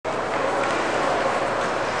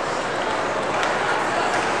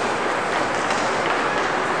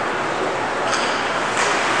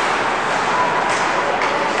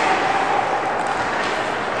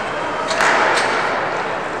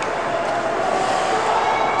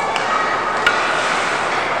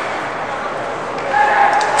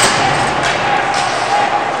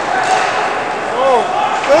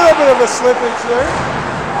a slippage there.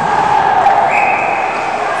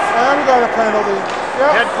 And we got a penalty. Yep.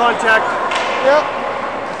 Head contact. Yep.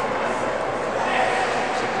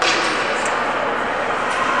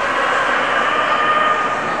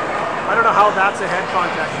 I don't know how that's a head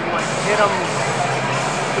contact. You like hit him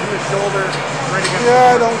in the shoulder right against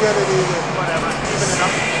Yeah, I don't get it either. Whatever. Even it up.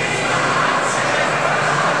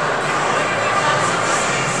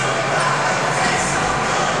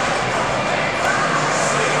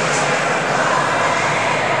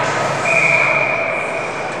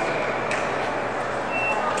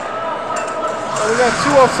 We got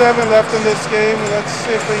 2:07 left in this game. Let's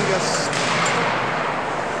see if we can just.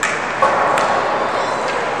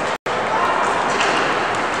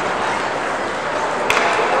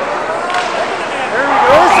 There we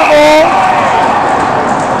go. First of all,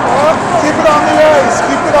 keep it on the ice.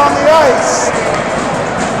 Keep it on the ice.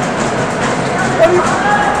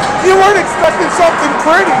 You weren't expecting something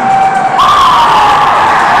pretty.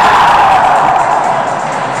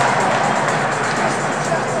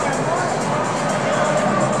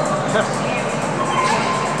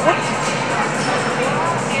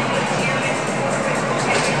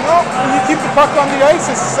 When you keep the puck on the ice,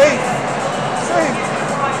 it's safe. Safe.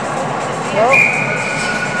 Well,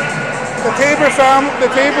 the Taber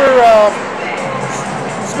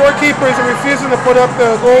scorekeepers are refusing to put up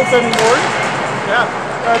the goals anymore. Yeah.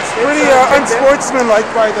 That's pretty unsportsmanlike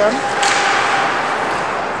by them.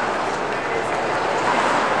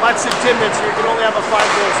 That's in Timbits, so you can only have a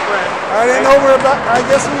 5-goal spread. I didn't know we're about. I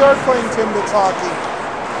guess we are playing Timbits hockey.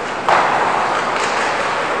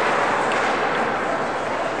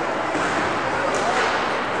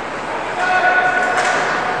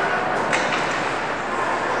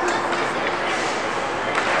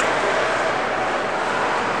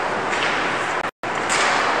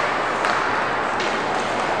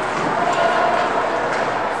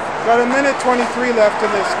 Got a minute 23 left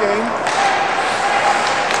in this game.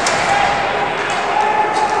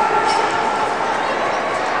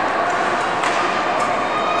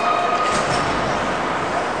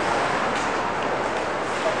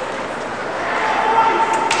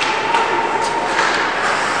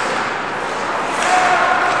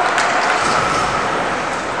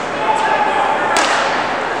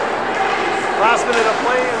 Last minute of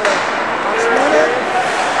play in the Last minute.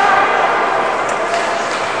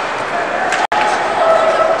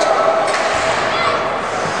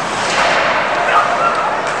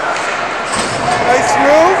 Nice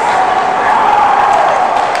move.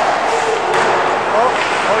 Oh,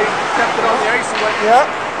 he kept it on the ice and went. Yeah.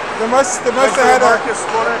 They must have had Marcus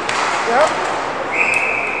scored it. Yeah.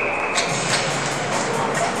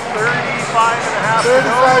 35 and a half.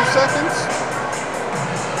 35 seconds.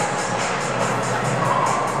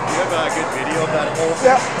 You have a good video of that whole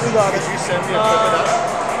thing? Yeah, we got it. Did you send me a clip of that?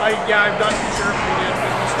 I'm not too sure if we did.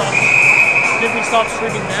 Did we stop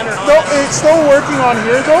streaming then or not? No, it's still working on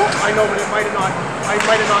here though. I know, but it might have not. I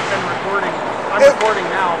might have not been recording. I'm recording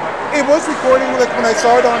now. But It was recording like when I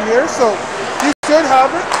saw it on here, so you should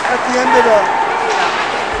have it at the end of the.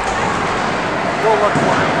 we'll look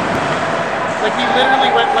for it. Like he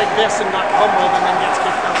literally went like this and got humbled and then gets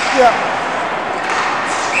kicked out. Yeah.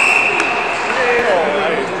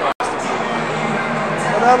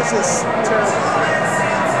 Well, that was just terrible.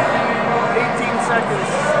 18 seconds.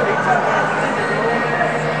 18 seconds.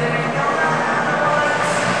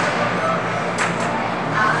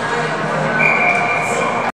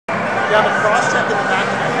 Yeah, the cross check in the back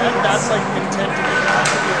of the head, that's like intent to get back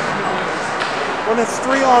to the When it's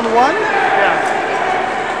 3-on-1? Yeah.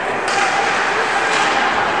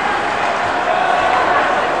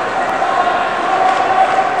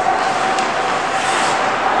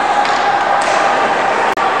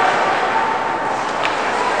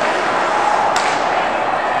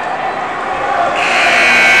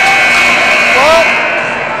 Well,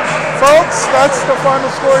 folks, that's the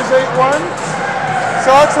final score is 8-1.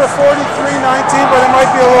 Shots were 43-19, but it might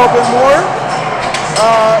be a little bit more.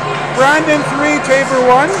 Brandon 3, Taber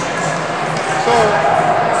 1. So,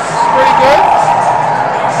 it's pretty good.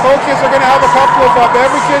 Focus are going to have a couple of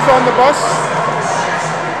beverages on the bus.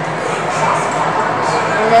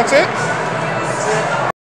 And that's it.